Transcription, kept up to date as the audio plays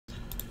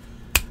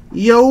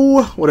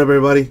Yo, what up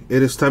everybody?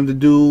 It is time to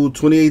do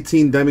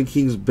 2018 Diamond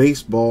Kings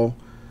Baseball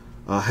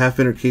half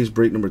inner case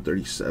break number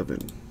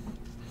 37.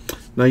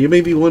 Now you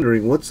may be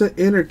wondering, what's an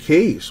inner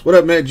case? What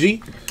up, Matt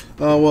G?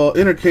 Well,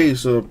 inner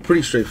case,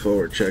 pretty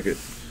straightforward. Check it.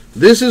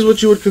 This is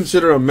what you would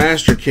consider a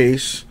master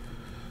case.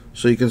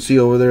 So you can see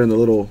over there in the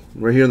little,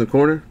 right here in the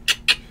corner.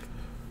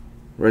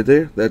 Right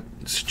there.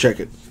 That's, check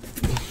it.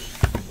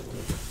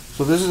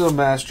 So this is a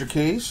master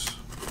case.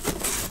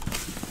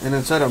 And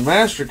inside a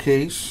master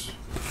case,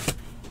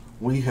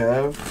 we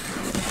have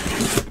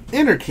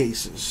inner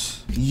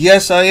cases.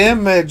 Yes, I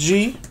am, Matt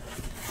G.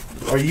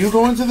 Are you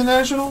going to the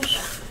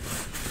Nationals?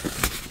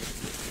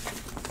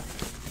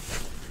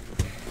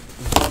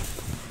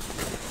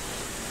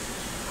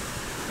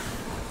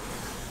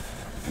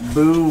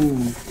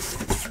 Boom.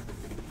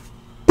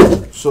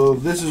 So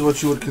this is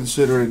what you would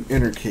consider an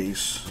inner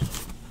case.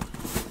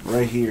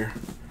 Right here.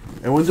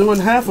 And we're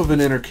doing half of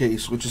an inner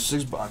case, which is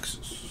 6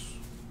 boxes.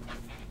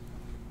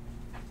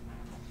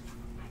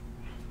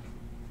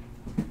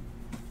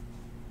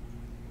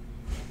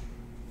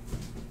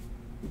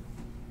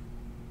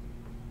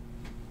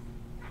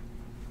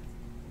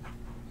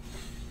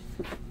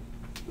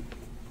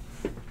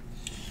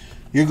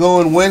 You're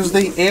going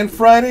Wednesday and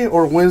Friday,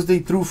 or Wednesday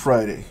through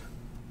Friday?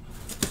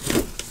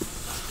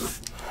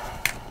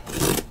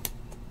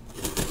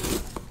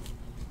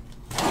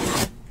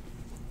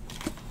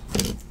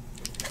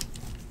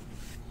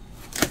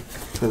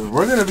 Because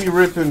we're going to be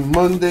ripping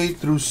Monday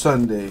through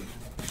Sunday.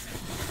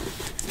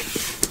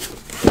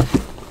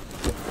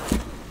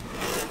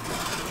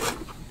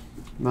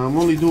 Now I'm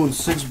only doing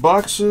 6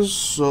 boxes,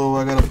 so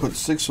I got to put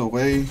 6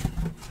 away.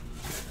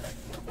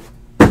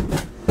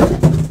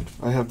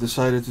 I have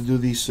decided to do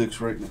these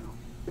 6 right now.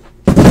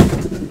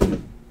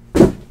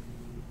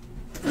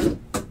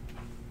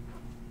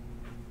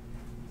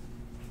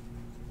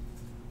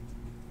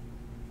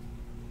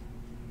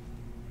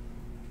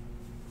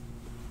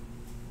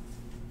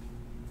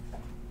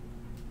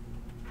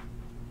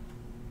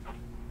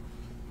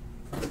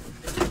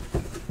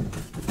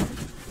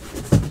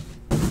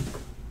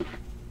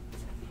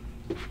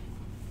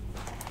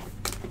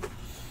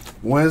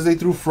 Wednesday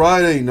through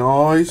Friday,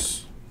 nice.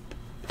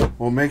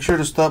 Well, make sure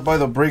to stop by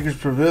the Breakers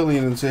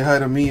Pavilion and say hi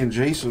to me and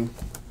Jason.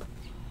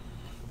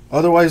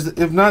 Otherwise,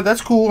 if not,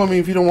 that's cool. I mean,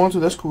 if you don't want to,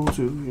 that's cool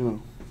too, you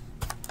know.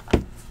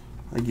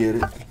 I get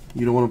it.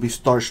 You don't want to be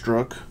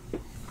starstruck.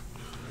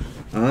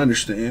 I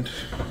understand.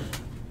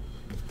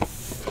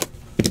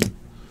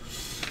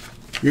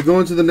 You're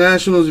going to the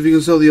Nationals if you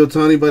can sell the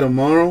Ohtani by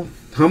tomorrow.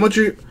 How much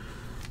are you...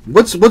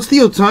 What's the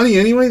Ohtani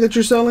anyway that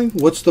you're selling?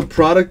 What's the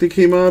product it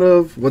came out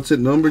of? What's it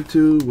numbered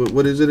to?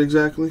 What is it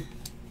exactly?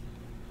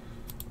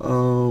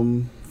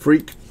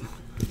 Freak.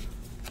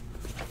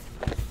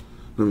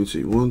 Let me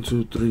see. 1,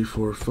 2, 3,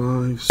 4,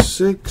 5,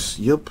 6.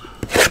 Yep.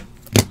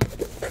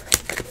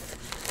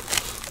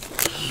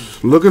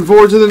 Looking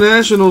forward to the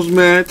Nationals,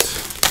 Matt.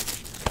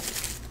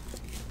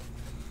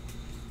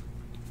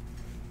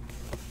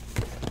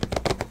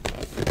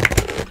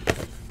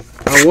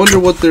 I wonder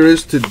what there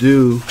is to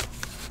do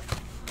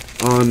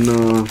on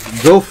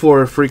go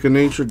for it, freak of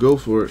nature, go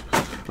for it.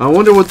 I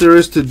wonder what there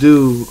is to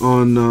do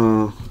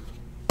on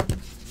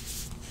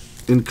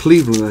in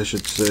Cleveland, I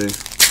should say.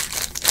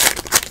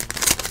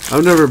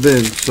 I've never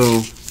been,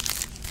 so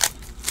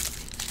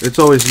it's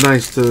always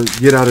nice to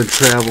get out and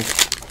travel.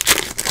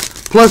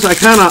 Plus, I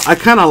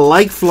kind of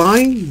like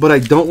flying, but I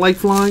don't like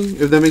flying,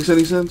 if that makes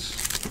any sense.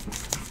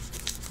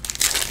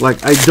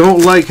 Like, I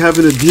don't like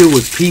having to deal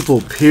with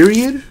people,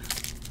 period.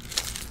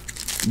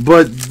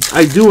 But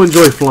I do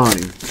enjoy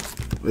flying.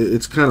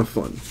 It's kind of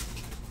fun.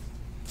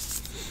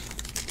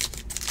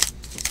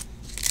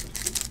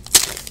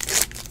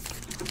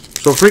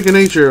 So, freaking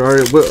nature,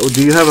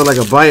 do you have like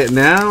a buy it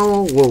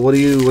now? What are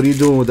you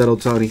doing with that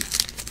Ohtani?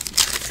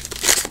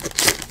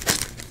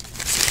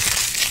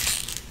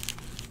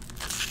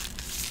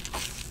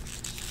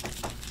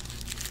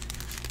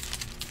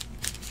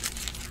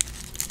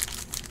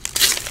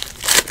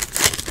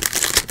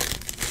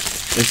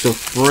 It's a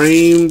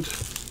framed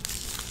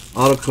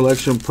auto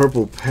collection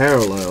purple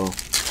parallel.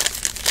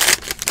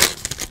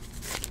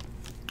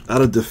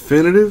 Out of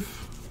definitive.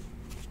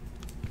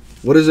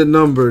 What is it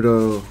numbered?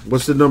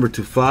 What's the number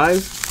to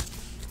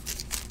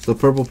 5? The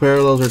purple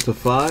parallels are to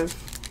 5.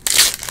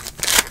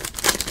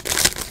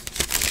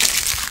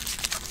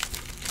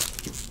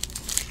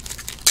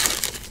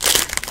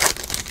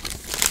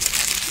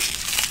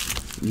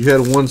 You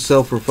had one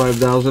sell for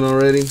 5,000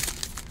 already.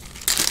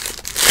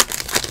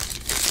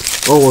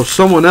 Oh well,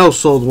 someone else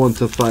sold one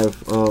to 5.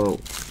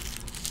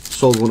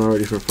 Sold one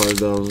already for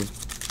 5,000.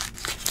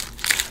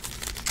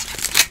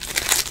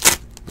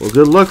 Well,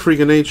 good luck,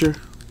 freaking nature.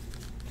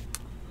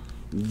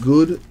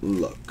 Good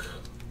luck.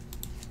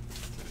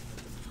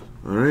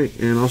 Alright,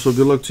 and also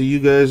good luck to you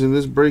guys in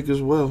this break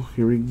as well.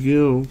 Here we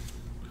go.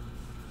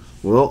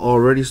 Well,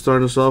 already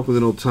starting us off with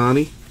an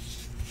Ohtani.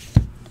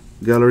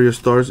 Gallery of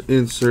Stars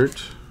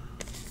insert.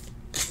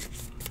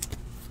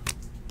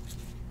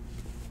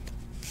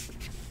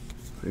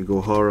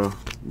 Gohara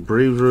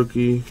Braves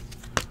rookie.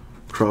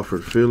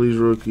 Crawford Phillies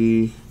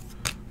rookie.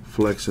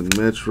 Flexen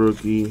Mets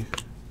rookie.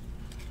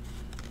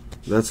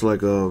 That's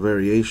like a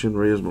variation.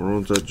 Reyes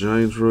Moronta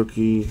Giants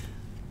rookie.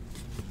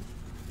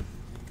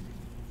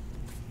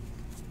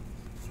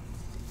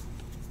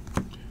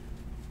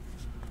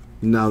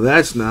 Now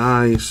that's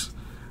nice.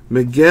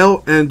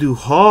 Miguel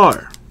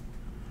Andujar.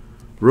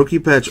 Rookie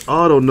patch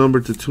auto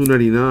numbered to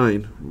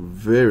 299.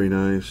 Very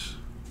nice.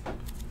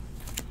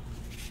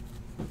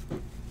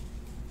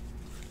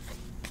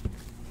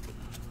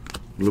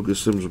 Lucas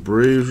Sims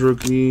Braves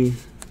rookie.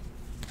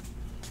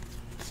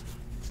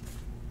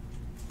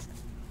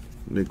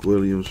 Nick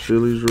Williams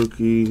Phillies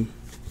rookie.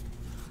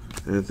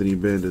 Anthony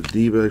Banda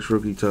D-backs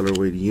rookie. Tyler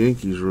Wade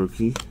Yankees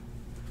rookie.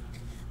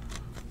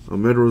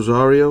 Ahmed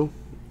Rosario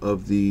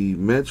of the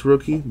Mets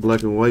rookie.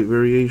 Black and white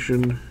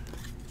variation.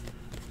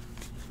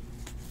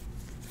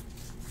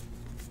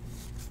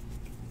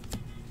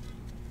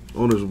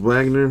 Honus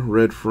Wagner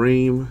red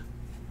frame.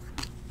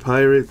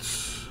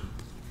 Pirates.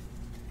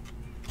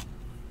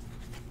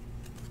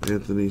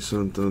 Anthony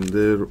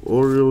Santander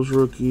Orioles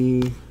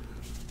rookie.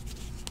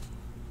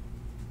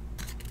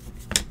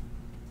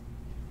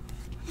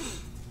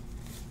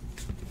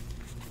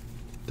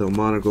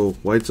 Delmonico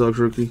White Sox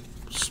rookie.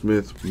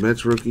 Smith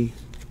Mets rookie.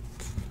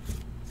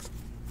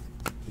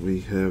 We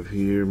have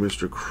here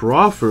Mr.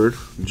 Crawford,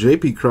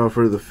 J.P.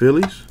 Crawford of the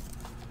Phillies.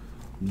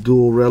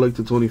 Dual relic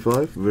to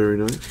 25. Very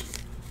nice.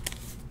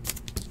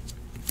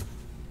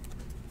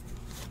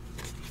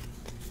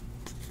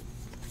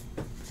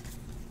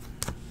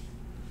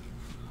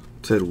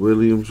 Ted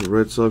Williams,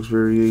 Red Sox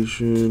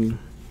variation.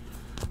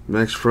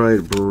 Max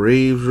Fried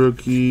Braves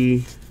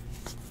rookie.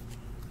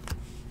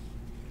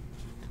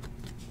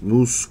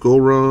 Moose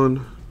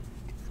Goron,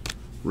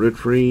 red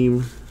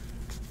frame.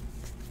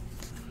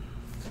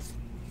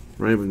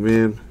 Ryan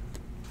McMahon,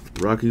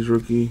 Rockies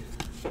rookie.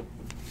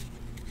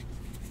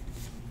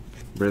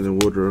 Brandon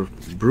Woodruff,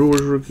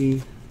 Brewers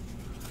rookie.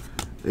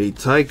 A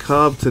Ty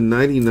Cobb to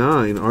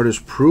 99,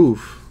 artist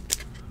proof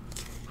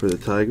for the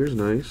Tigers.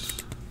 Nice.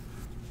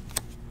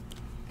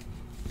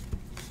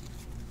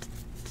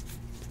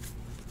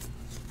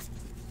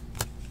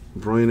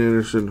 Brian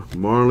Anderson,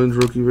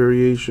 Marlins rookie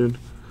variation.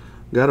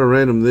 Got a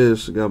random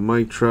this. Got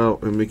Mike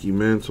Trout and Mickey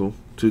Mantle,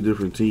 two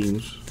different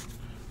teams.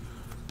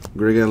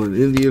 Greg Allen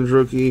Indians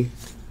rookie.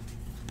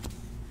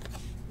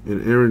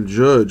 And Aaron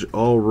Judge,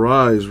 All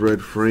Rise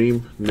red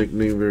frame,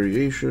 nickname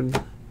variation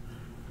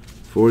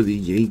for the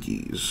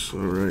Yankees.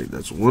 Alright,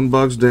 that's one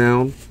box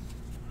down.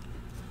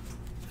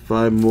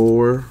 5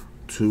 more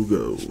to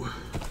go.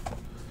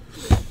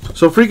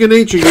 So Freakin'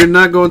 Nature, you're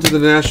not going to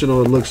the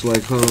National, it looks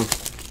like, huh?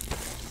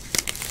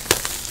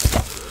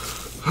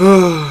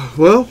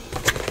 Well,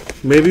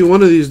 maybe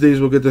one of these days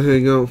we'll get to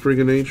hang out,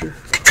 Freakin' Nature.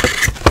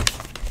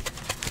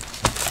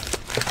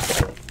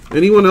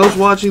 Anyone else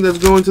watching that's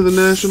going to the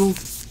National?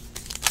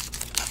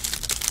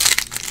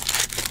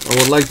 I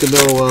would like to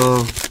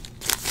know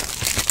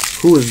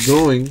who is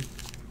going,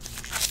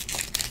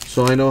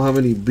 so I know how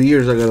many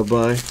beers I gotta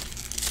buy.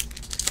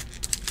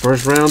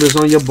 First round is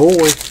on your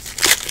boy.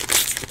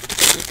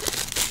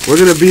 We're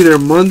gonna be there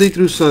Monday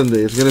through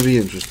Sunday. It's gonna be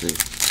interesting.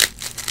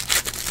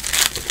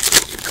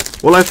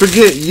 Well, I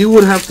forget, you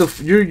would have to.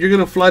 You're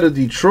gonna fly to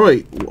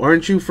Detroit,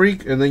 aren't you,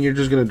 Freak? And then you're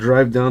just gonna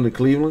drive down to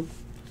Cleveland.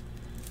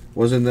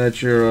 Wasn't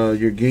that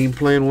your game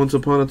plan once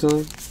upon a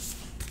time?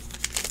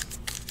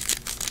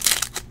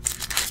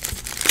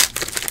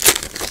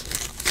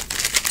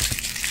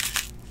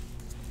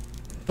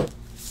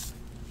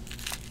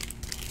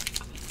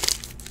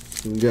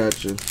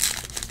 Gotcha.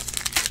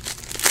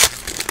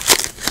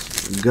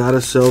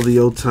 Gotta sell the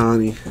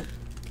Ohtani.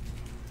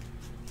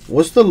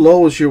 What's the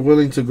lowest you're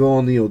willing to go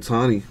on the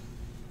Ohtani?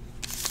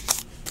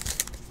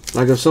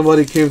 Like if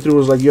somebody came through and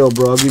was like, yo,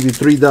 bro, I'll give you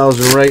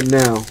 $3,000 right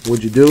now.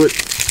 Would you do it?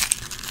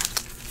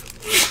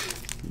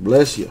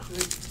 Bless you.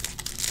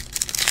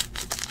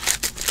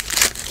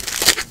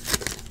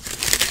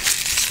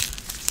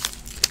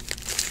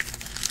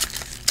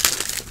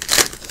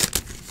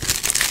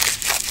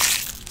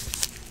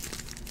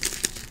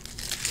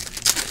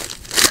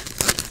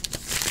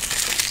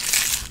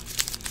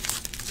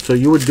 So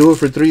you would do it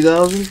for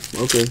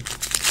 $3,000? Okay.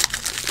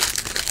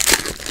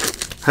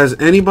 Has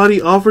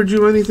anybody offered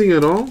you anything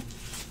at all?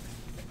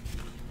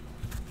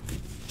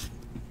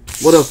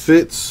 What up,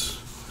 Fitz?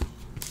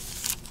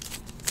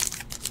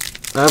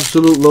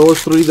 Absolute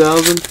lowest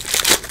 $3,000.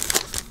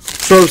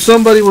 So if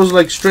somebody was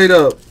like straight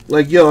up,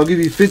 like, yo, I'll give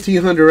you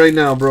 $1,500 right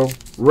now, bro.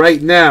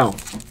 Right now.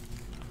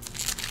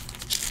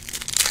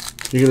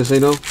 You're gonna say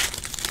no?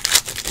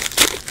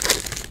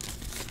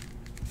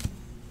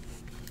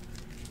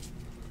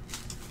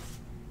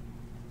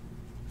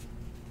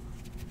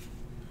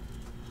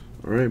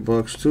 Alright,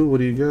 box 2, what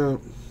do you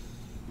got?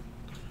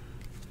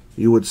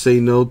 You would say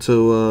no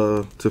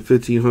to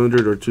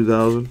 $1,500 or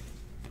 $2,000?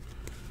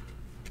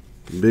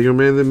 Bigger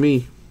man than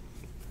me.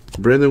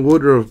 Brandon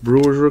Woodruff,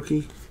 Brewers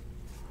rookie.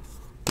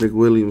 Nick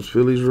Williams,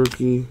 Phillies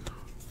rookie.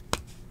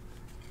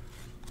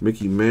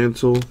 Mickey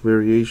Mantle,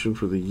 variation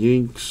for the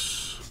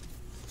Yanks.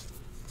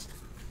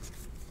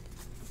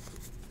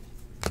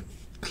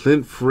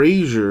 Clint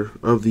Frazier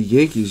of the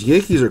Yankees.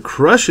 Yankees are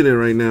crushing it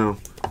right now.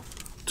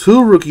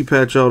 2 rookie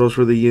patch autos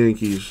for the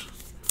Yankees.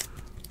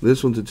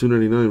 This one to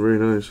 299. Very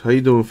nice. How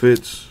you doing,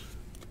 Fitz?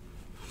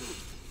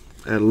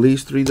 At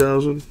least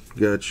 3,000.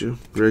 Gotcha.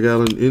 Greg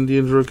Allen,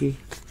 Indians rookie.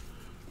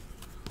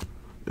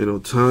 And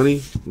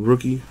Ohtani,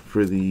 rookie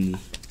for the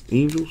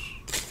Angels.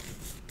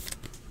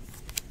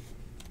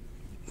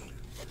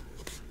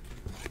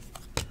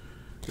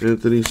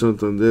 Anthony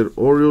Santander,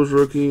 Orioles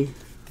rookie.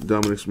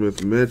 Dominic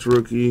Smith, Mets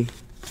rookie.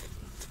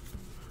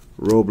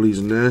 Robles,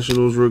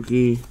 Nationals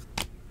rookie.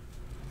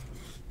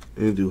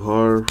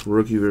 Andujar,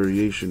 rookie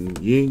variation,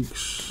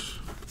 Yanks.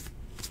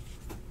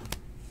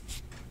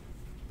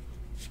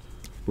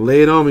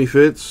 Lay it on me,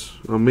 Fitz.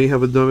 I may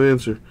have a dumb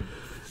answer.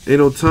 An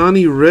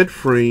Ohtani red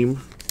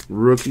frame,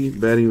 rookie,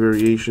 batting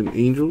variation,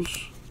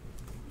 Angels.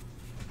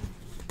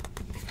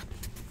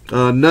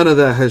 None of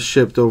that has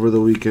shipped over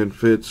the weekend,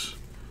 Fitz.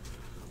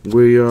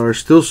 We are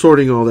still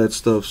sorting all that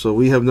stuff, so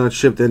we have not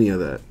shipped any of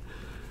that.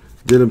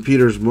 Dylan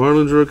Peters,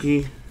 Marlins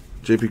rookie.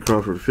 J.P.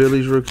 Crawford,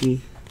 Phillies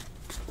rookie.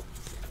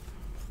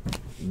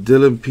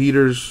 Dylan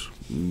Peters,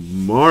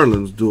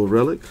 Marlins dual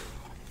relic.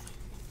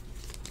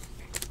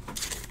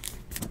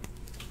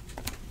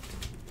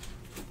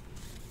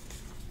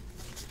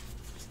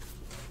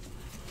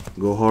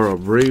 Gohara,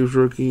 Braves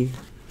rookie.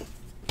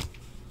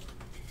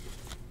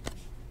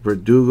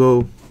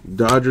 Verdugo,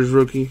 Dodgers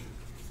rookie.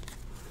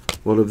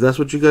 Well, if that's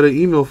what you got an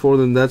email for,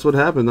 then that's what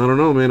happened. I don't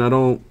know, man. I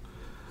don't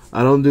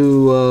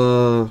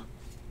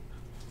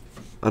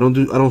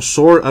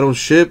sort, I don't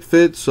ship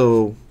fit,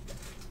 so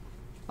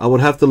I would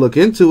have to look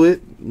into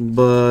it,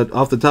 but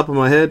off the top of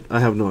my head, I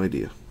have no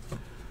idea.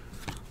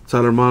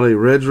 Tyler Mahle,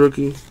 Reds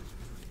rookie.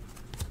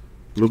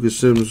 Lucas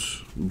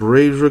Sims,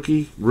 Braves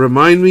rookie.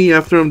 Remind me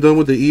after I'm done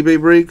with the eBay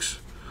breaks,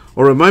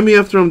 or remind me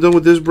after I'm done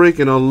with this break,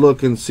 and I'll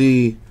look and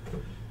see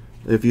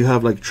if you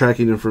have like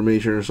tracking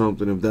information or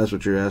something, if that's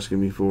what you're asking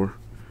me for.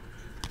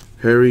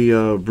 Harry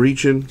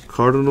Breachin,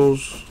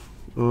 Cardinals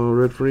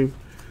red frame.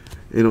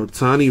 And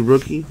Ohtani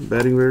rookie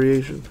batting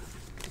variation.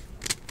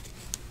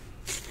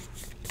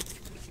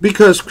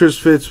 Because Chris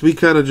Fitz, we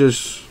kind of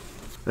just,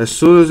 as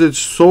soon as it's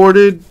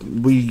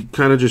sorted, we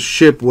kind of just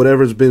ship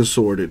whatever's been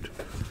sorted.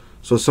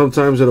 So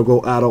sometimes it'll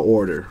go out of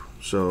order.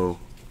 So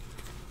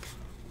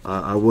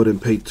I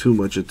wouldn't pay too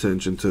much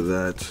attention to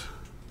that.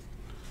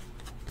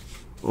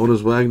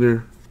 Honus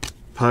Wagner,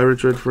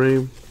 Pirates red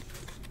frame.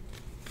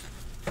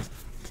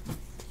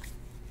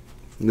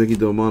 Nicky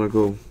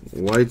Delmonico,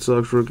 White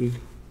Sox rookie.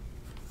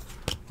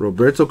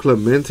 Roberto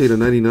Clemente to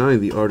 99,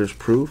 the artist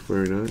proof.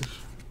 Very nice.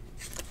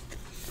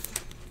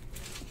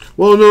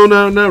 Well, no,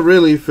 not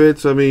really,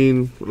 Fitz. I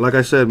mean, like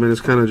I said, man,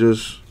 it's kind of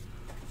just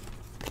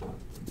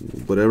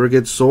whatever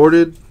gets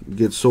sorted,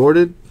 gets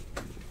sorted.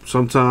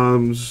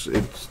 Sometimes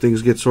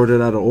things get sorted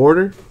out of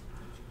order.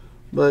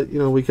 But, you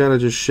know, we kind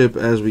of just ship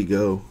as we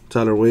go.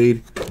 Tyler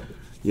Wade,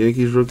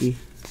 Yankees rookie.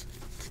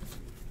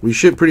 We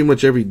ship pretty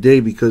much every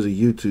day because of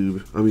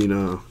YouTube. I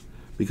mean,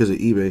 because of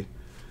eBay.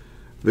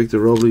 Victor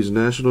Robles,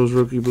 Nationals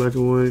rookie, black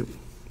and white.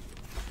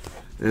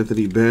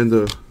 Anthony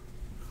Banda,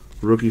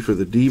 rookie for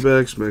the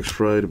D-backs. Max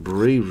Fried,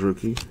 Braves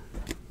rookie.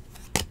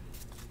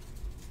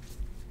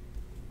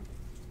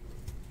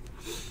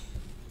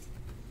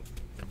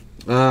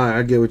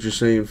 I get what you're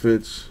saying,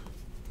 Fitz.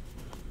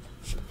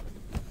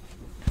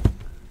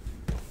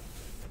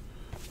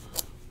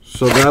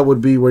 So that would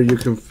be where your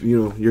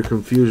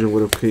confusion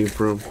would have came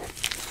from.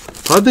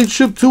 How'd they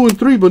ship 2 and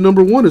 3, but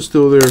number 1 is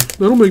still there? That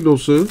don't make no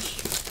sense.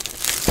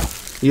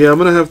 Yeah, I'm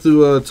gonna have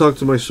to talk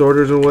to my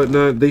sorters and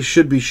whatnot. They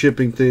should be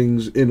shipping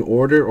things in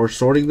order or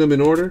sorting them in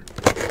order.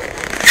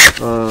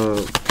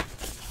 But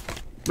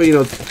you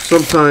know,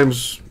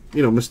 sometimes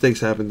mistakes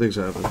happen, things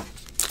happen.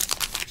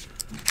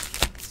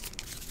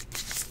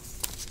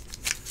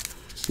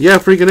 Yeah,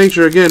 Freakin'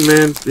 Nature again,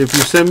 man. If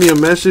you send me a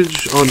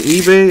message on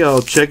eBay,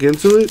 I'll check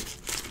into it.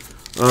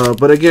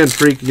 But again,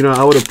 Freak,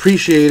 I would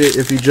appreciate it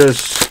if you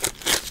just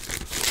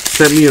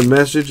sent me a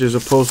message as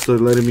opposed to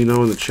letting me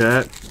know in the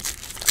chat.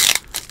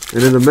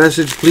 And in the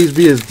message, please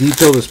be as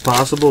detailed as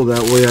possible.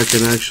 That way I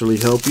can actually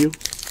help you.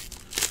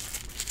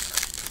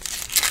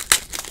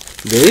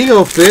 There you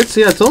go, Fitz.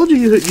 See, I told you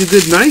you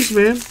did nice,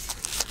 man.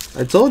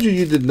 I told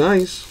you did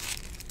nice.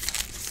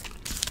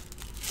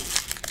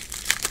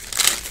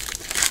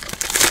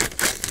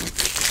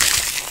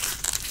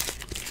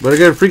 But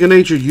again, Freakin'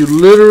 Nature, you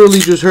literally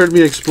just heard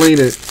me explain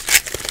it.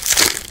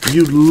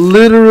 You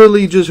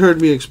literally just heard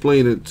me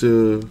explain it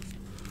to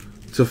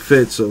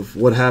Fitz of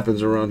what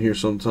happens around here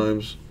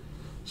sometimes.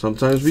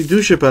 Sometimes we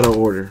do ship out of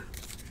order.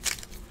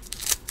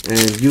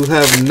 And you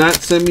have not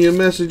sent me a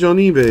message on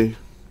eBay.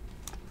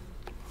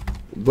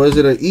 Was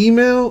it an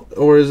email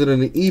or is it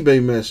an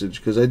eBay message?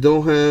 Because I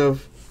don't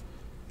have...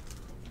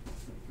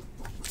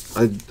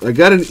 I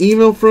got an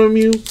email from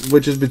you,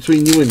 which is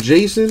between you and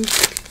Jason.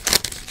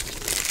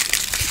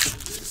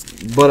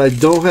 But I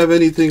don't have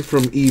anything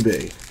from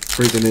eBay,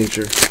 Freakin'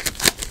 Nature.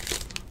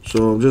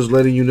 So I'm just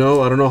letting you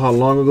know. I don't know how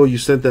long ago you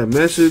sent that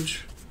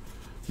message.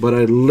 But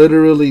I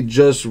literally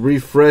just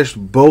refreshed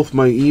both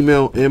my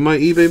email and my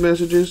eBay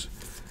messages.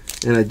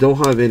 And I don't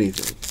have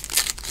anything.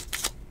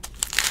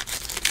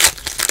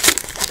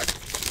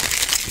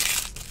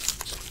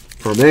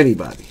 From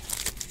anybody.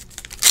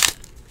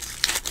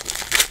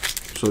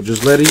 So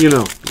just letting you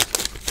know.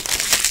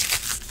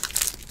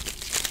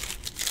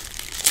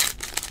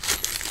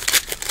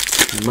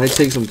 It might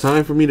take some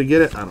time for me to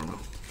get it. I don't know.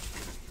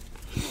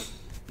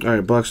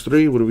 Alright, box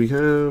 3. What do we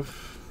have?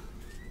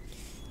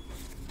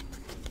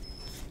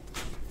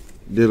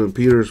 Dylan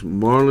Peters,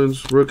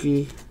 Marlins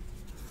rookie.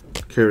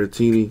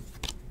 Caratini,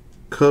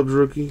 Cubs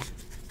rookie.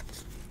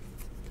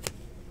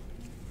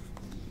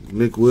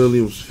 Nick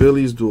Williams,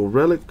 Phillies dual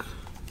relic.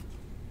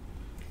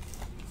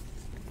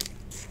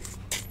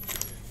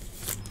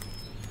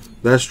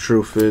 That's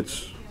true,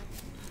 Fitz.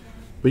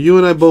 But you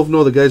and I both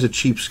know the guy's a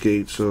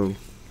cheapskate, so.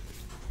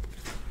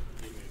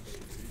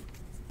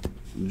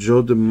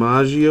 Joe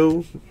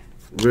DiMaggio,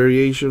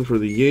 variation for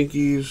the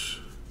Yankees.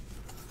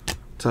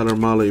 Tyler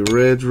Mahle,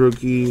 Reds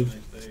rookie.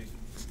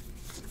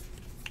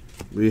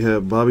 We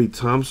have Bobby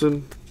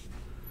Thompson,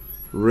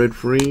 red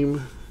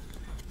frame.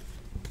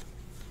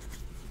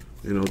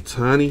 And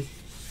Ohtani,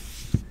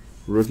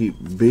 rookie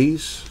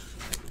base,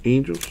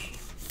 Angels.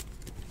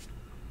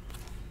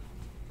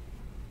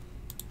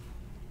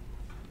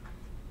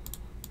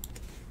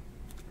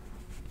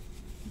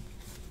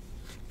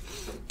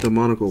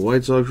 Monaco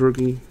White Sox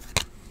rookie.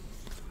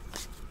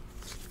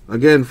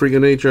 Again,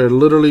 freaking nature, I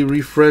literally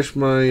refreshed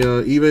my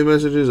eBay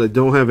messages. I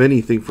don't have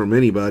anything from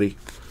anybody.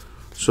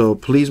 So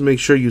please make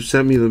sure you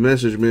send me the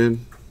message,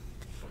 man.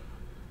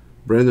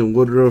 Brandon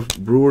Woodruff,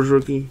 Brewers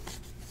rookie.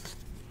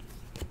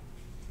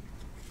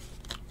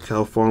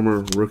 Cal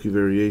Farmer, rookie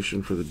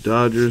variation for the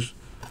Dodgers.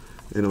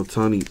 And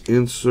Ohtani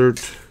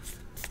insert.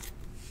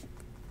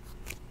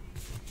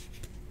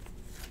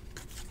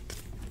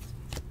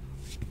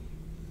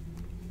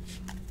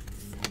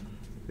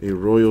 A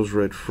Royals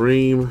red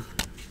frame.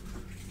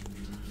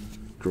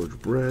 George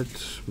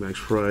Brett, Max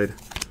Fried,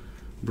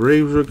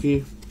 Braves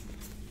rookie.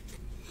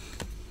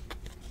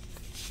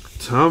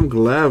 Tom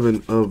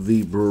Glavine of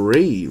the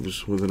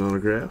Braves with an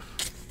autograph.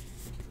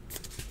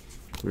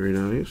 Very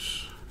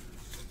nice.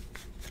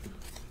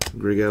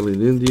 Greg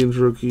Allen Indians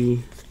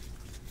rookie.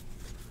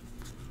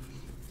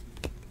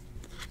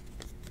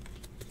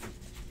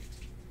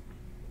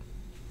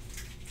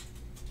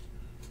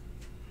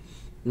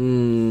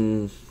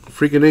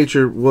 Freaking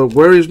nature. What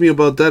worries me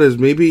about that is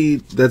maybe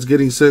that's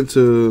getting sent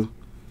to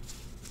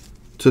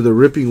the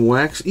Ripping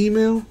Wax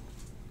email.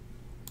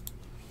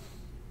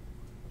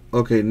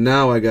 Okay,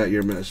 now I got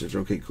your message.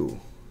 Okay,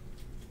 cool.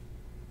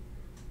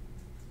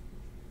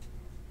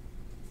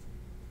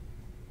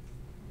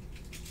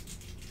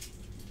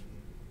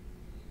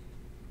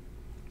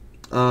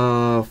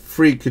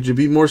 Freak, could you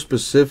be more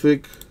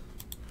specific?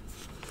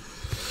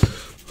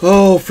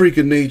 Oh,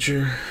 freaking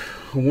nature.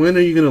 When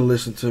are you gonna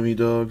listen to me,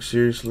 dog?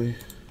 Seriously.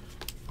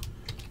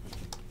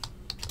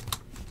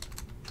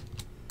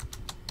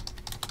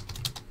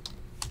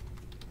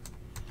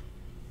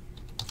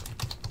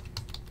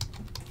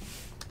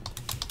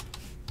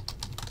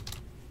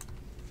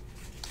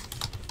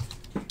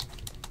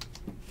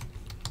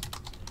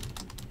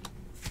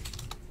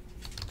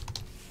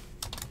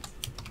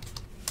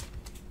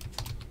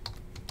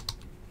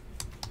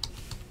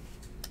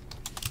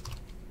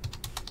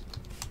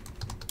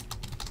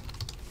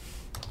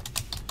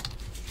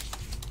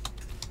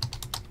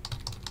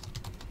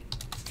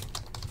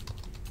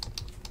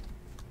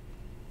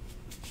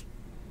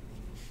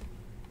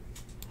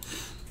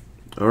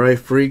 Alright,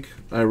 freak.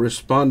 I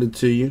responded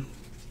to you.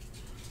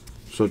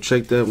 So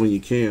check that when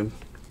you can.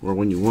 Or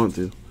when you want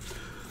to.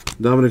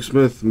 Dominic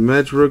Smith,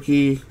 Mets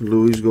rookie.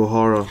 Luis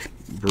Gohara,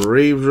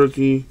 Braves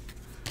rookie.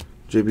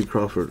 J.P.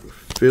 Crawford,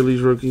 Phillies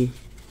rookie.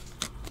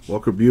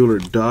 Walker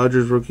Buehler,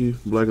 Dodgers rookie.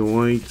 Black and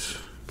white.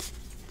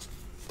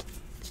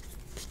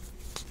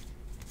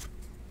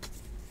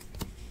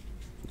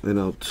 And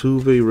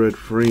Altuve, red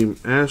frame,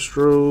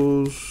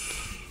 Astros.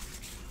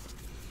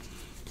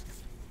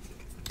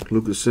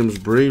 Lucas Sims,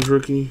 Braves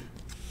rookie.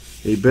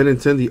 A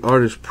Benintendi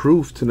artist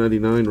proof to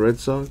 99, Red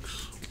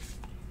Sox.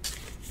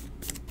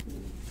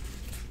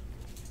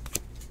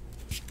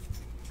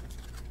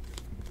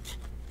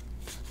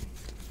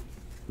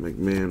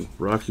 McMahon,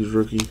 Rockies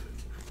rookie.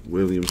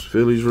 Williams,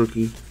 Phillies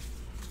rookie.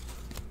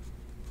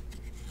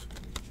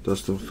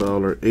 Dustin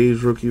Fowler,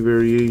 A's rookie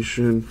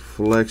variation.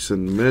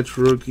 Flexen, Mets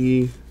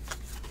rookie.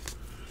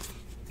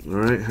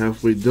 Alright,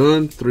 halfway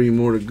done. 3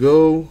 more to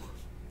go.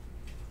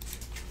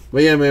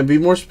 But yeah, man, be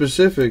more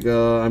specific.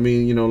 I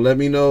mean, you know, let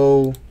me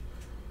know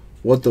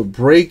what the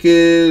break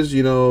is,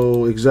 you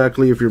know,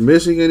 exactly if you're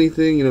missing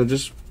anything, you know,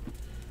 just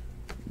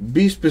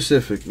be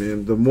specific,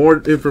 man. The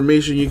more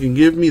information you can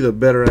give me, the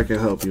better I can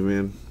help you,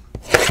 man.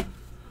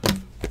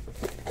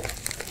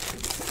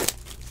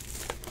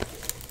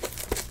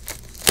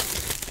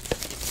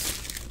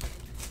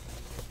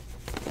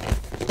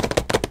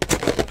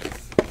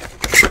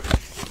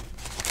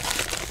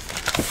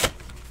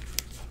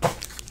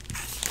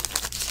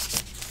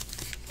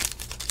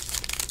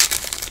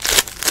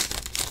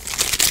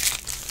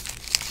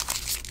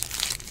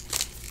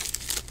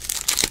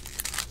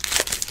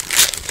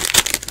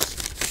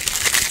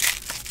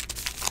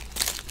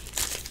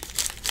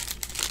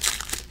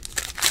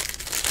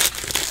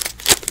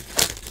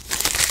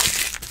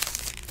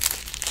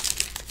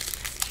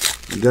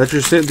 Got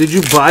your Sam. Did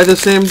you buy the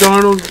Sam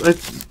Darnold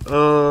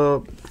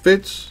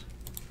Fitz?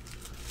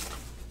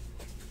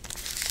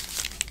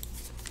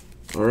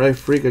 All right,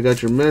 freak. I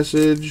got your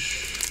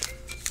message.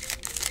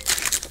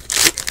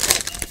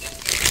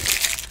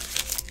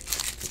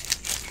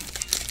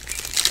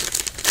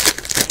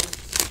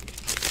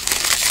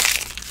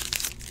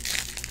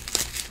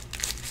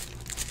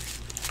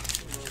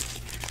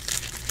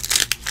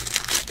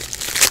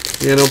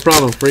 Yeah, no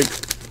problem, freak.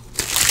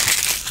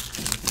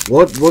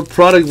 What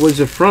product was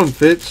it from,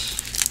 Fitz?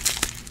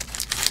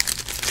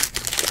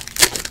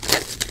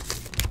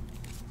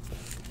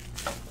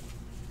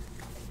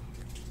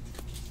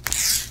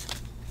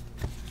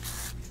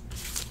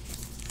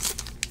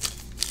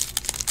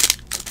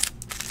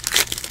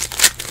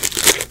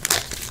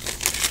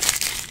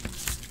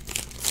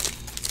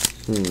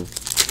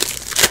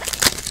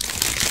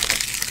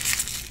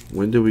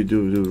 When did we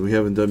do? Dude, we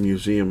haven't done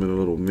museum in a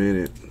little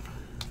minute.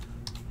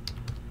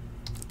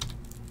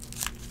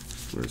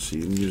 Let's see,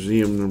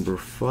 museum number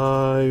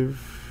 5.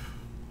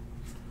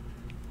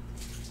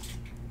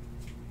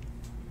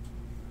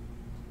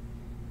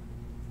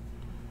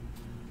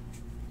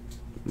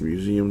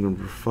 Museum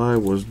number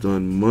 5 was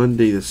done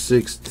Monday the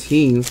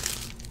 16th.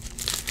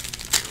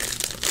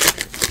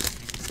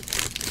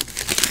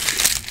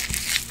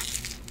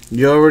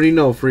 You already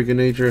know, freaking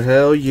nature.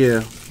 Hell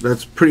yeah.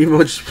 That's pretty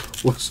much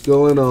what's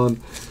going on.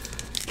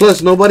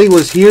 Plus, nobody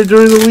was here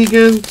during the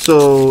weekend,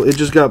 so it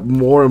just got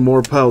more and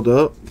more piled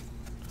up.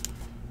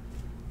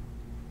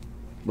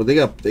 But they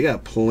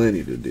got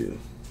plenty to do.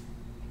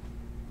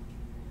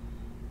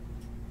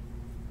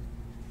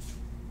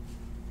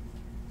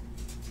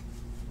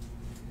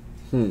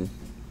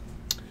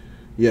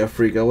 Yeah,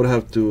 freak. I would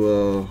have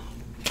to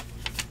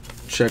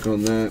check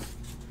on that.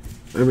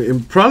 I mean,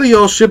 and probably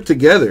all shipped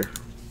together.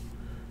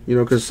 You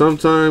know, because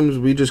sometimes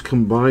we just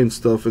combine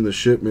stuff in the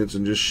shipments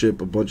and just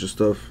ship a bunch of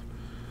stuff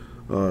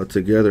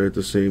together at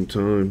the same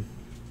time.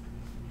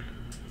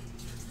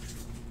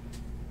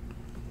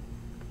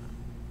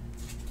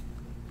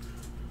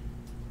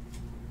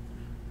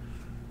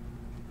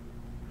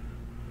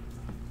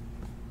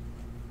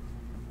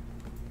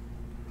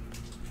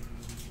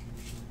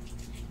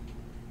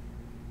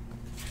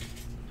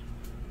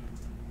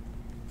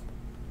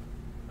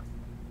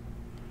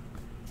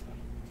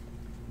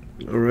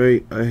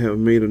 Alright, I have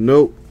made a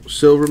note.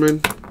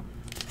 Silverman.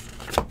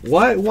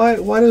 Why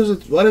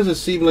does it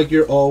seem like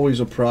you're always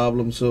a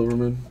problem,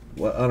 Silverman?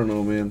 Well, I don't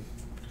know, man.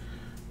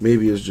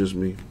 Maybe it's just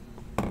me.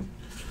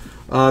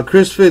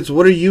 Chris Fitz,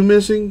 what are you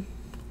missing?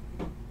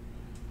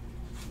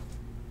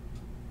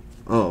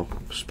 Oh,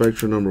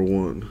 Spectra number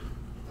 1.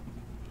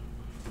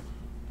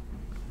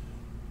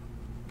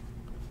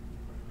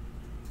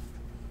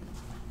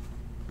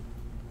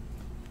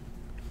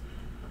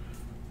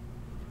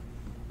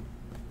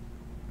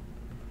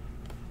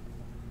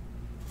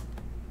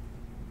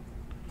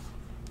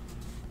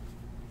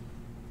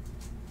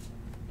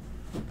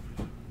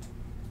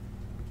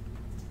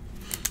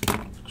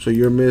 So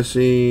you're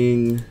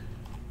missing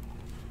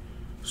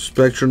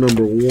Spectra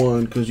number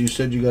 1 because you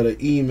said you got an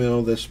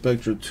email that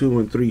Spectra 2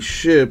 and 3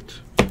 shipped.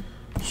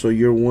 So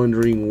you're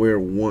wondering where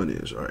 1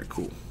 is. All right,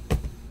 cool.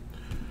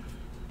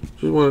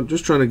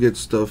 Just trying to get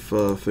stuff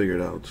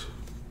figured out.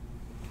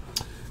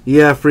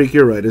 Yeah, freak,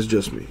 you're right. It's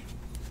just me.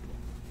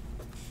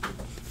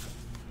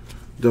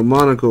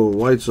 Delmonico,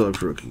 White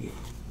Sox rookie.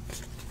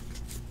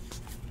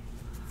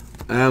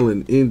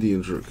 Allen,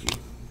 Indians rookie.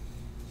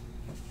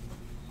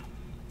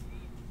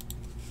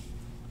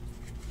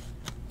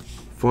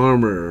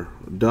 Farmer,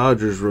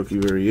 Dodgers rookie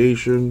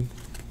variation.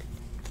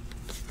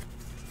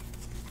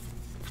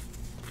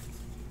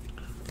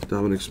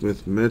 Dominic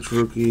Smith, Mets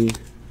rookie.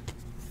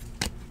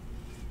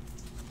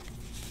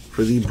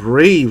 For the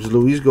Braves,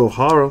 Luis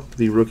Gohara,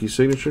 the rookie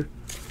signature.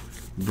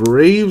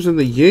 Braves and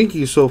the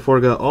Yankees so far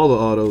got all the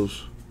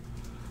autos.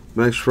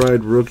 Max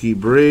Fried, rookie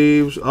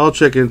Braves. I'll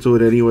check into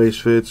it anyways,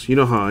 Fitz. You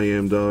know how I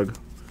am, dog.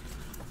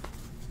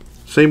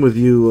 Same with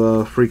you,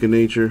 freaking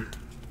nature.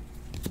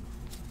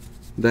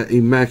 That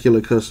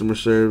immaculate customer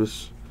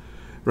service.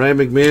 Ryan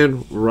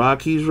McMahon,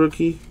 Rockies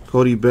rookie.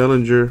 Cody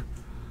Bellinger,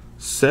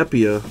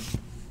 Sepia.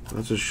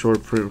 That's a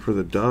short print for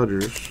the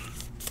Dodgers.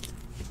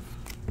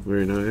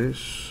 Very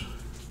nice.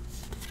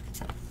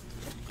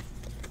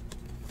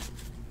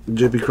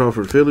 J.P.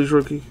 Crawford, Phillies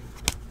rookie.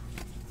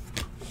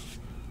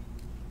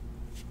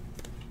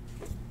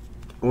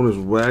 Honus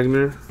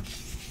Wagner.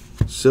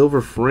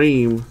 Silver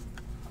frame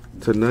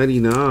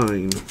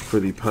 /99 for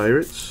the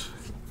Pirates.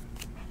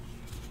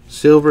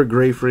 Silver,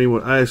 gray frame.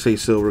 Well, I say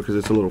silver because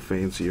it's a little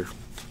fancier.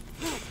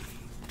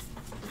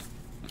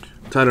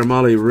 Tyler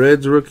Mahle,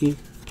 Reds rookie.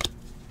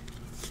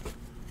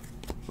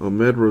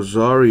 Ahmed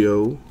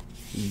Rosario,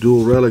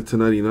 dual relic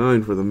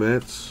 /99 for the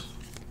Mets.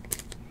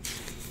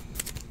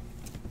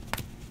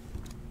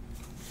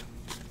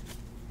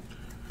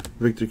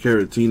 Victor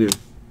Caratini,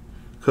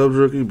 Cubs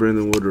rookie.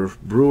 Brandon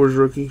Woodruff, Brewers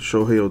rookie.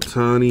 Shohei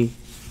Ohtani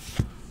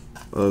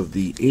of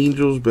the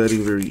Angels,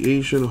 batting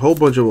variation. A whole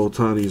bunch of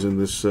Ohtanis in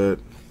this set.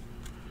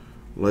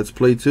 Let's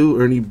play 2.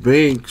 Ernie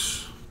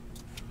Banks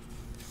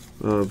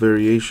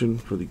variation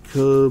for the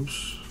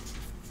Cubs.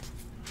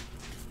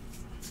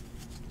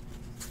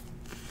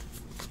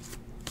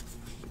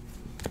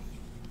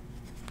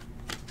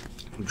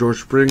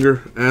 George Springer,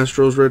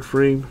 Astros red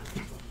frame.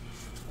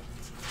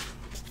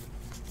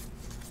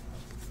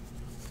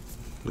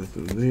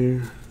 Nothing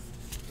there.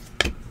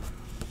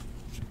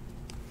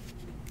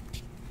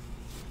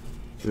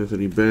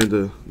 Anthony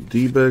Banda,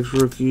 D-backs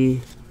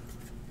rookie.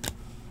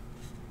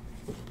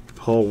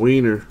 Paul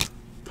Weiner,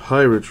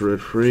 Pirates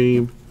red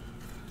frame.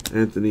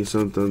 Anthony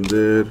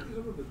Santander,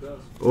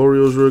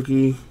 Orioles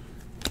rookie.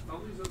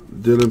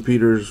 Dylan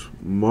Peters,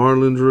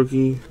 Marlins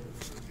rookie.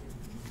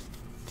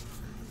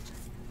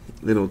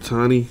 Then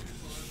Ohtani,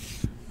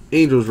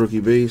 Angels rookie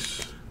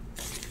base.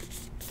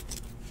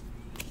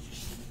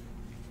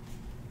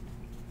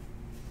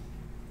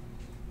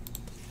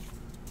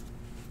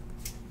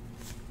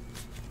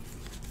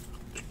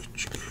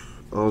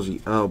 Ozzie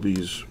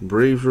Albies,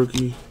 Braves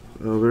rookie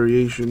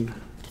variation.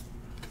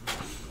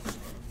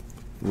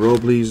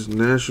 Robles,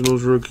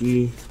 Nationals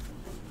rookie.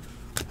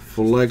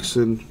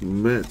 Flexen,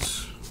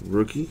 Mets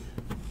rookie.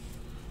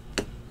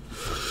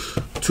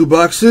 2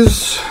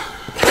 boxes.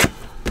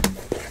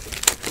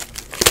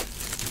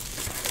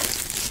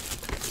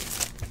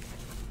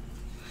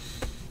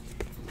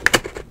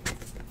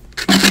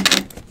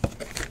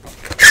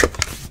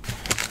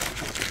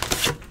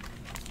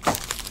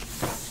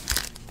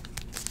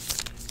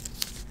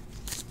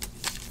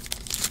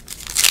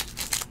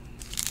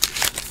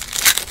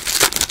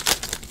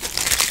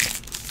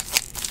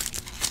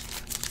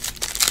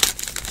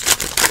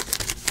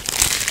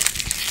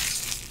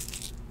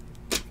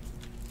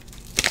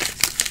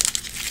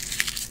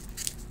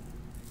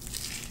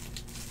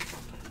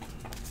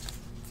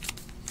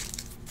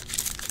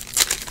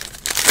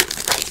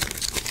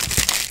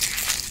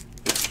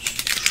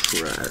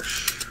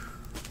 Trash.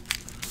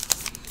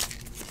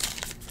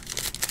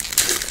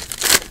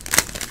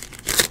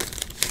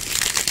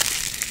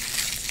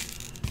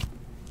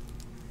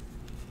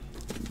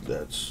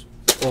 That's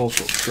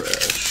also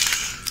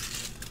trash.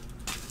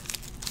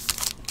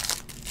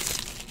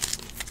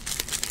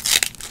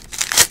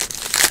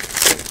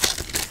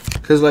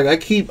 Cause like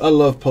I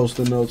love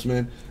post-it notes,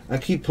 man. I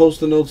keep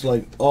post-it notes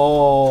like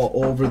all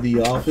over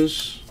the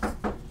office.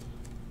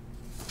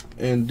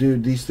 And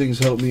dude, these things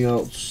help me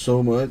out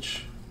so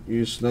much.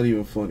 It's not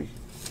even funny.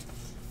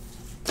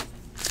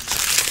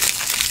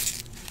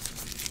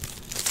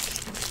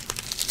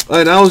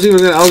 And I was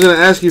gonna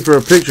ask you for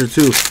a picture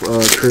too,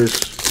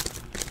 Chris.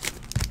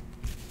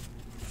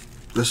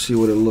 Let's see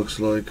what it looks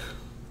like.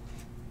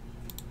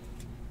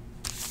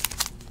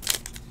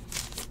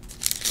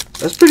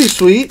 That's pretty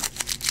sweet.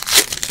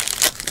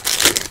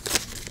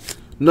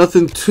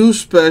 Nothing too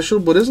special,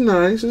 but it's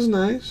nice. It's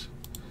nice.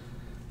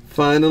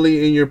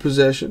 Finally in your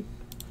possession.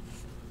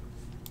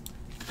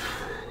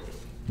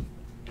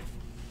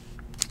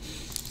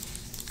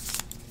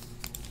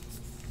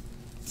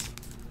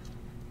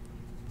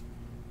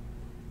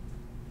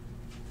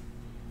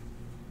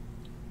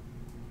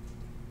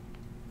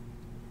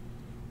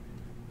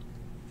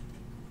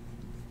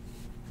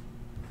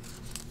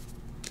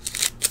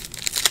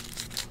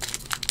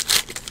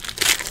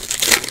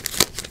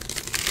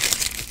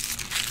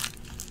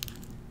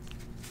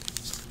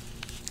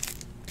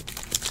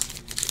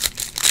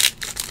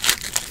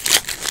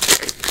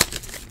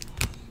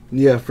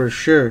 Yeah, for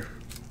sure.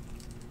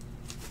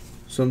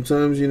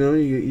 Sometimes, you know,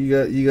 you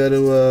got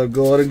to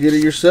go out and get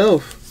it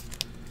yourself,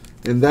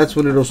 and that's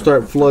when it'll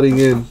start flooding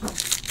in.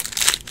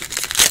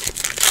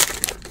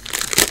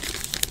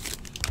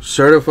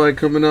 Certified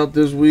coming out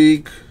this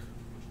week.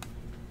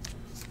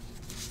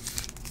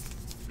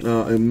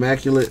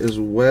 Immaculate as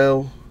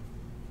well.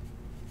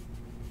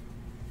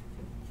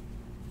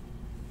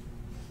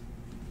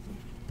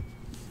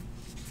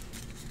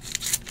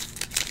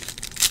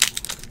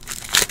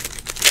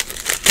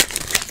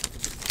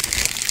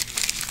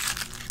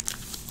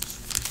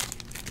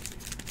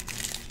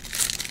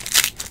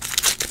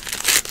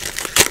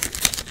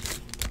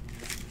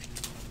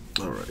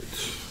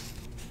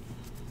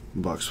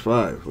 Box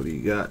 5, what do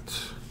you got?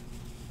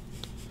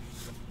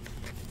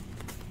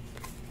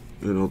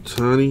 An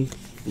Ohtani.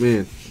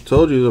 Man,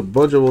 told you there's a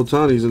bunch of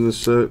Ohtanis in this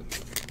set.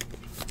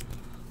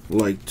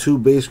 Like 2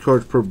 base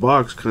cards per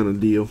box kind of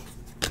deal.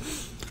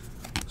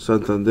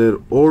 Santander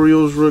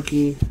Orioles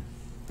rookie.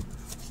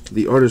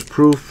 The artist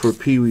proof for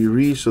Pee Wee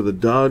Reese of the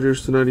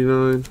Dodgers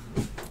 /99.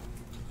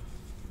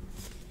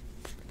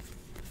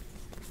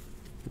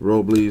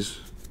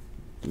 Robles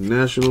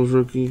Nationals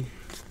rookie.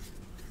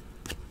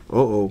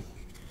 Uh-oh.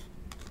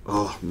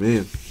 Oh,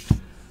 man.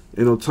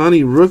 An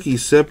Ohtani rookie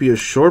sepia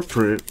short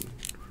print.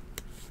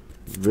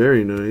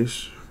 Very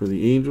nice for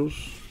the Angels.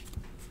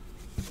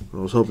 I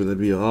was hoping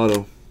that'd be an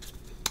auto.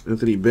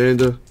 Anthony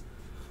Banda,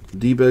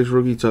 D-backs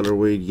rookie. Tyler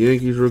Wade,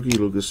 Yankees rookie.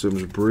 Lucas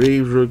Sims,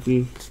 Braves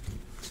rookie.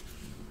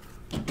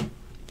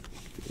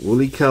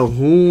 Willie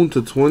Calhoun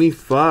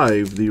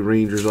 /25, the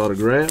Rangers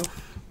autograph.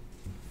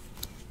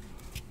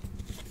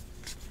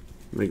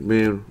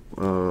 McMahon,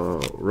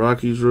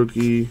 Rockies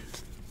rookie.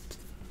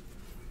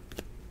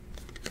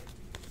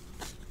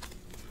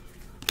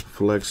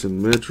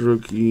 Flexen Mets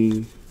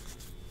rookie.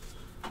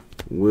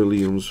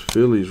 Williams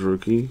Phillies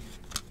rookie.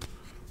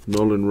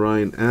 Nolan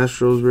Ryan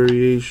Astros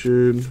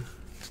variation.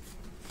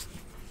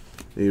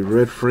 A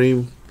red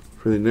frame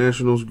for the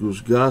Nationals, Goose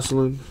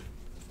Goslin.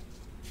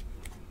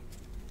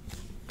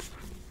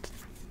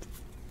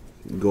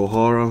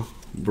 Gohara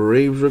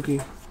Braves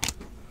rookie.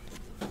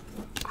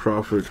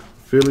 Crawford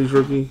Phillies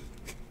rookie.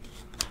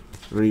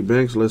 Ernie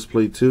Banks, Let's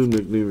Play 2,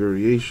 nickname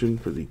variation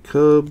for the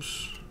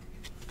Cubs.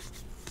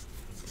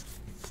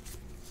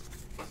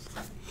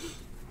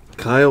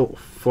 Kyle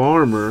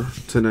Farmer,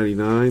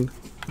 1099,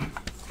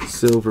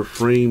 silver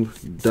frame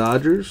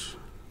Dodgers.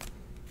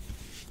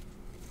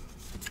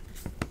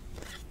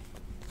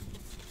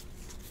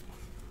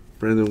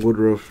 Brandon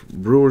Woodruff,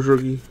 Brewers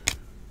rookie.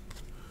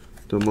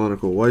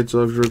 Delmonico, White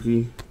Sox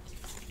rookie.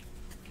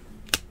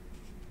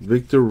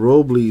 Victor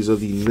Robles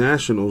of the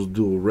Nationals,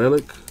 dual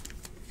relic.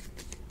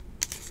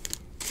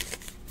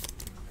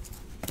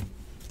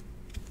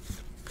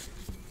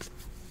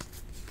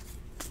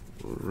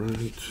 All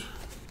right.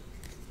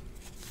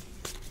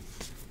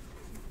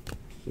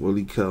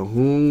 Willie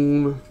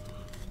Calhoun,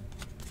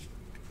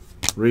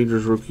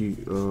 Rangers rookie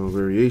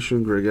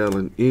variation. Greg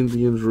Allen,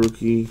 Indians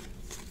rookie.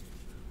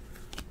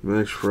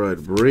 Max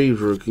Fried, Braves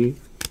rookie.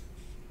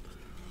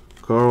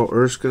 Carl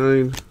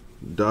Erskine,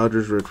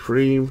 Dodgers red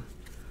frame.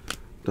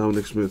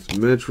 Dominic Smith,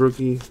 Mets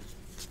rookie.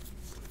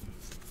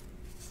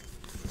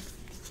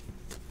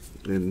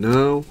 And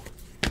now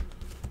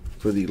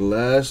for the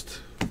last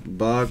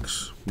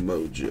box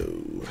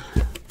mojo.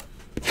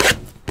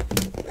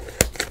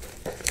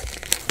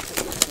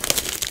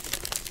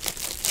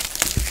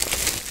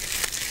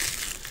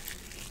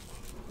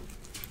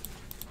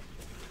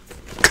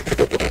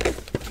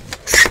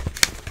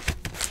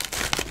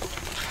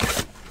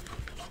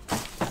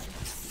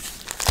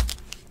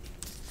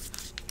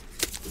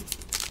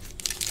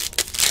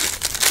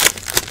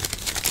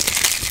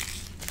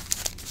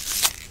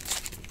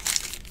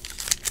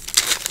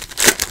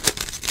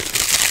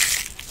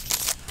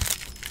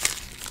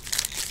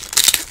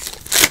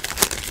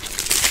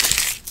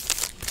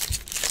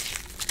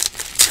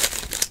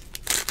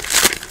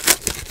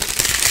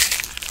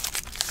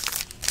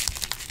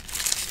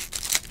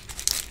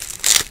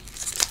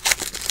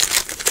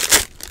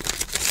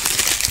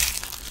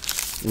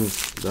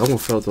 That one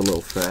felt a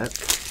little fat.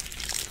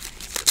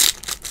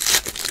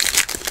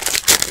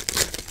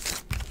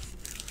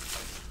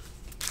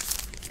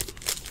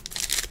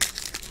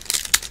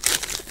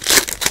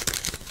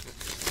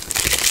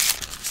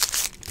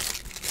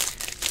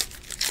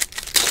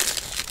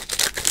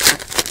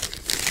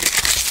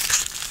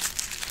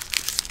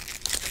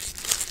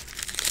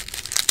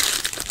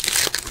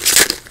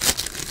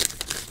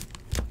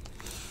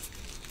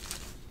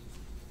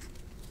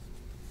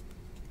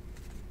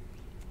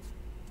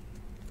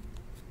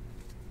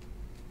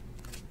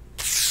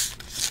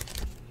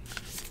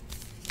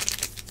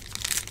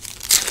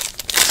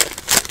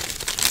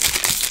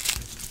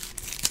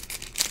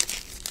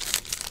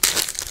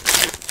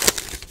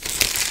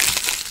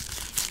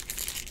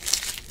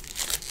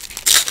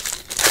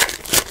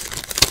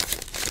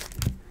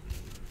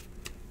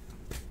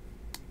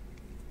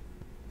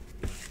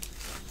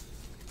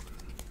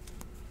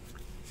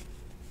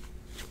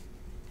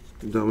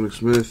 Dominic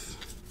Smith,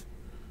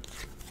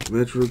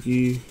 Mets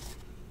rookie.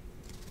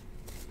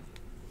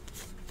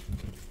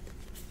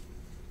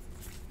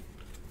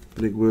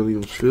 Nick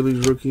Williams,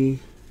 Phillies rookie.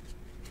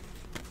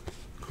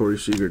 Corey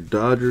Seager,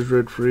 Dodgers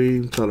red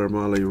frame. Tyler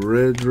Mahle,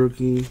 Reds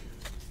rookie.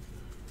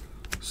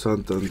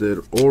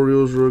 Santander,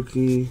 Orioles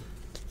rookie.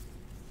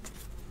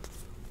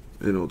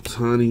 And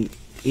Ohtani,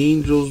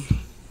 Angels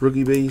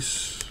rookie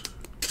base.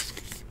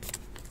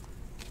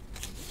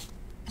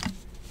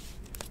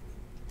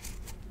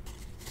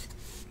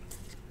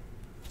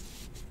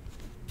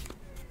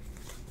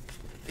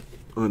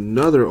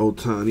 Another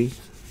Ohtani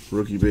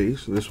rookie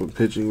base. This one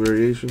pitching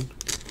variation.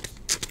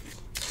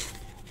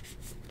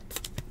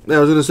 Yeah, I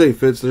was gonna say,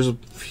 Fitz, there's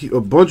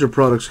a bunch of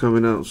products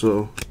coming out,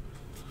 so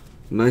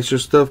nicer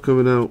stuff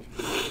coming out.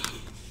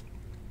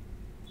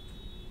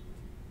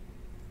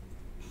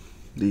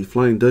 The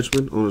Flying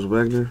Dutchman, Honus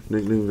Wagner,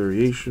 nickname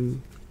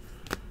variation.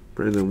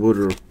 Brandon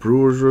Woodruff,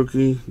 Brewers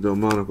rookie.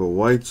 Delmonico,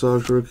 White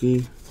Sox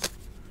rookie.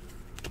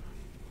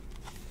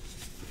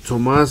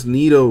 Tomas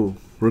Nido,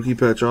 rookie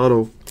patch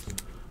auto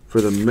for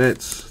the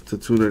Mets to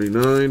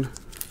 299.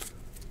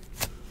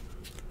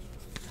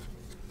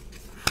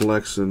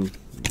 Flexen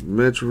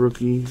Mets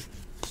rookie.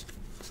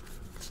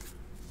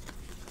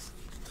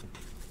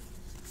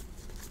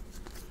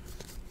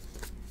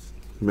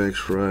 Max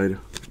Fried,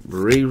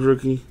 Braves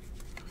rookie.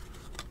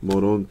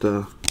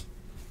 Moronta,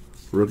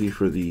 rookie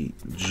for the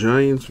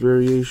Giants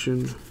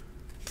variation.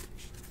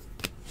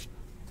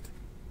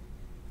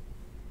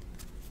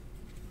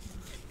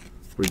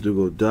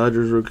 Verdugo,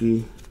 Dodgers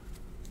rookie.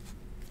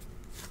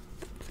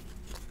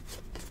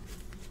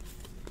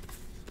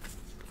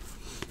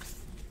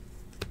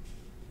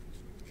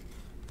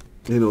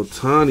 And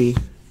Ohtani,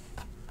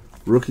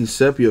 rookie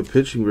sepia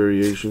pitching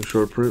variation,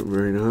 short print,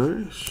 very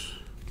nice.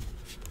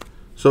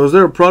 So is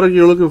there a product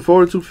you're looking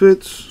forward to,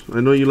 Fitz?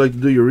 I know you like to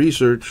do your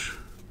research.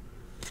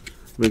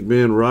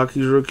 McMahon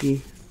Rockies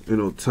rookie. And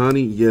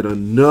Ohtani, yet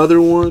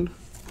another one.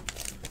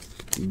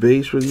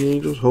 Base for the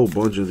Angels. Whole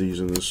bunch of these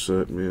in this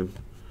set, man.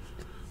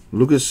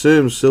 Lucas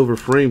Sims, silver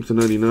frame to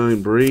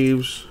 99,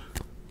 Braves.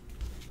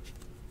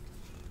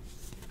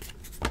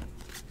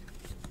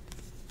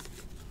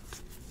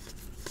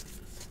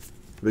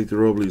 Victor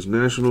Robles,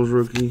 Nationals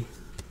rookie.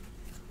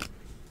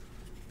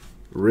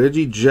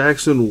 Reggie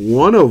Jackson,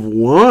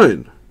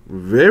 1/1.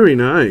 Very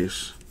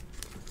nice.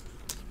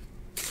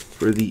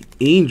 For the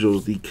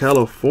Angels, the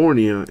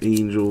California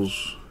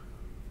Angels.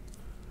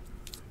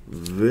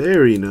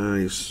 Very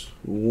nice.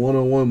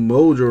 1/1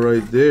 mojo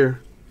right there.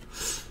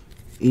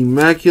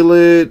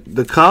 Immaculate.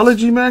 The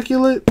college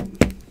Immaculate?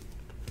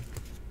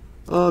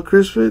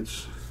 Chris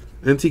Fitz.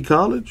 NT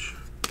College.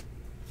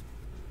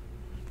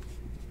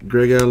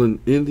 Greg Allen,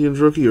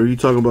 Indians rookie. Or are you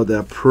talking about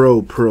that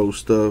pro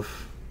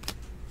stuff?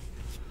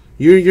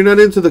 You're not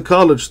into the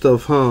college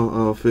stuff,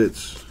 huh,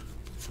 Fitz?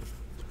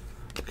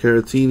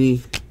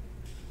 Caratini,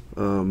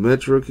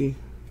 Mets rookie.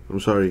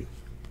 I'm sorry,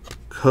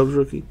 Cubs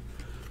rookie.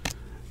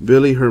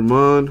 Billy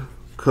Herman,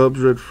 Cubs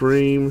red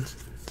frame.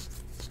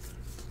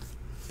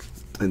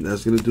 And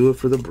that's going to do it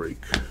for the break.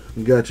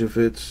 Gotcha,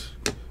 Fitz.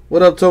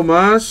 What up,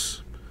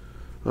 Tomas?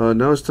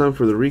 Now it's time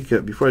for the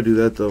recap. Before I do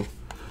that, though,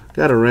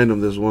 got to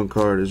random this one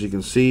card. As you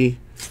can see,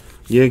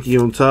 Yankee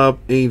on top,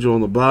 Angel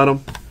on the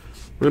bottom.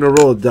 We're going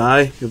to roll a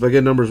die. If I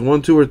get numbers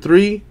 1, 2, or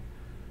 3,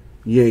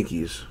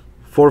 Yankees.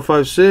 4,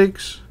 5,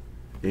 6,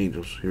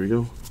 Angels. Here we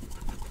go.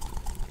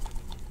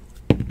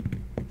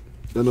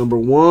 The number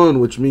 1,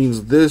 which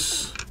means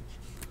this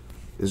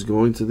is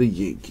going to the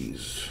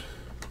Yankees.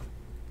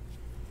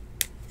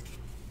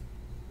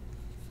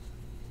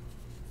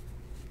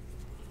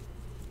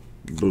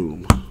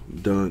 Boom.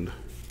 Done.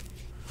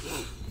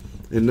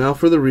 And now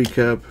for the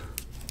recap.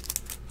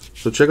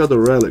 So check out the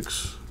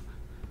relics.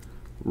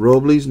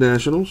 Robles,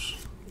 Nationals.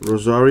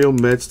 Rosario,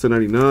 Mets to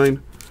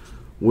 99.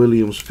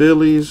 Williams,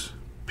 Phillies.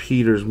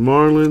 Peters,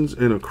 Marlins.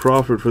 And a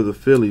Crawford for the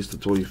Phillies to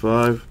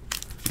 25.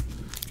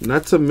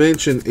 Not to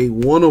mention a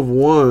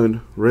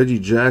 1/1 Reggie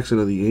Jackson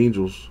of the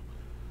Angels.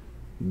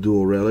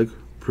 Dual relic.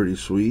 Pretty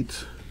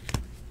sweet.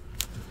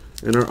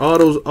 And our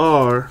autos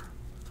are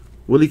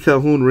Willie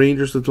Calhoun,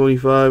 Rangers to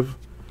 25.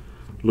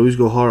 Luis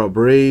Gohara,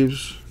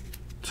 Braves.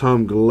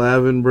 Tom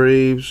Glavine,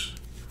 Braves.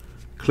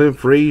 Clint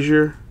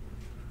Frazier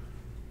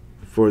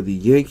for the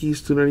Yankees,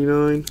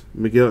 299.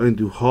 Miguel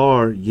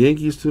Andujar,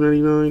 Yankees,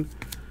 299.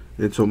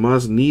 And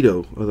Tomas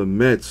Nido of the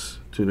Mets,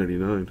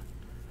 299.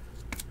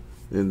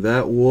 And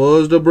that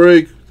was the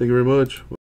break. Thank you very much.